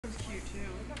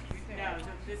No,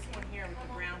 this one here with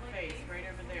the brown face, right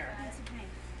over there.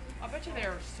 I bet you they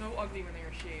are so ugly when they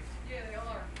are shaved. Yeah, they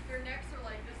are. Their necks are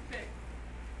like this big.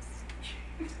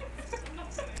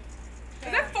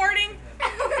 Is that farting?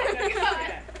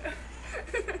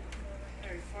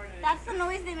 That's the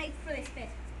noise they make before they spit.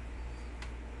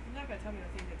 You're not gonna tell me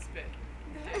that thing didn't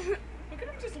spit. Look at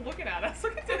him just looking at us.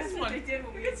 Look at this That's one. what they did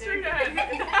when we Look at did straight it.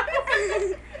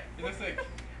 ahead. It looks like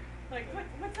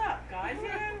What's up, guys?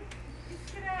 Yeah,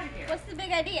 get out of here. What's the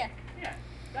big idea? Yeah,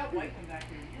 that white one back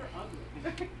here, you're ugly.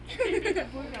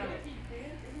 Look at it.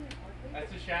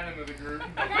 that's the Shannon of the group.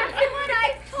 That's the one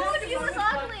I told you was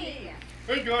ugly.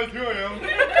 Hey guys, here I am.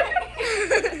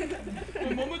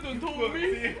 My mama done told Look, me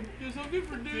see? there's something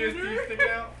for See his dinner. teeth sticking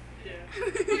out? Yeah.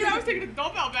 Dude, I was taking a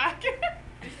dump out back. At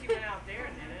least he went out there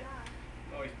and did it.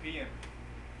 Oh, he's peeing.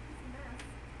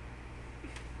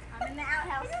 I'm in the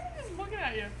outhouse. Look at him just looking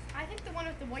at you. I think the one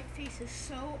with the white face is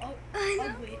so I know.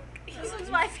 ugly. This was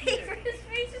my favorite. His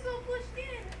face is all pushed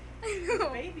in. I know.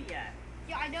 Baby yet.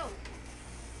 Yeah, I know.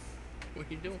 What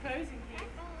are you doing? Posing, kid.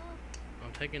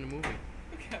 I'm taking a movie.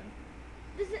 Look at him.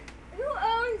 Who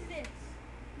owns this?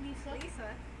 Lisa.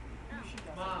 She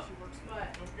does. Mom. She works what?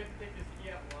 Don't forget to take this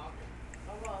key out and lock it.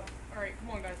 Oh, well. Alright, come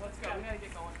on guys, let's go. We gotta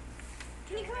get going.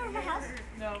 Can you come over to my house?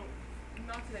 No,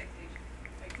 not today, Sage.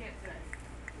 I can't today.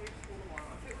 We have school tomorrow.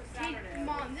 If it was Hey, Saturday.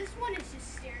 Mom, this one is just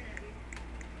staring at me.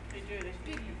 They do. They should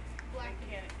be Black.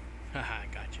 mechanic. Haha,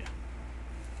 gotcha.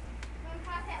 Want to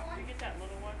pass that Can one? you get that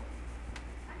little one?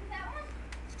 I think that one?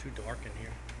 It's too dark in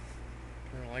here.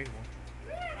 Turn the light on.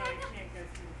 Oh, you can't go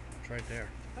through. It's right there.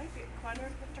 Might be quite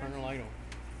over the Turn the light on.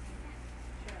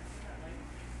 Sure, turn that light on.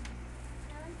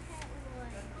 Turn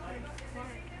the light on.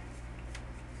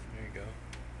 There you go.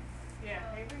 Yeah,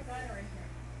 hey, bring that right here.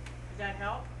 Does that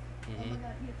help? Mm-hmm.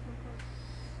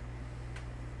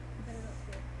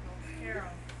 Don't scare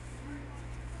 'em.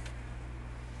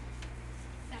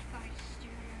 That guy's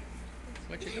staring at me.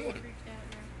 What you doing? Freaked out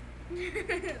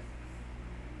now.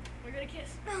 We're gonna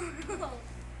kiss. They're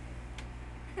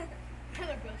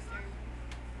both staring.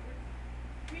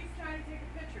 He's trying to take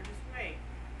a picture. Just wait.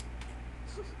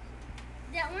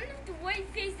 That one with the white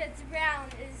face that's brown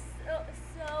is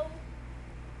so.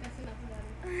 That's enough about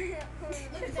it.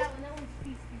 Look at that one. That one's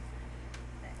peace.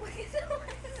 Look at the one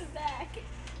in the back.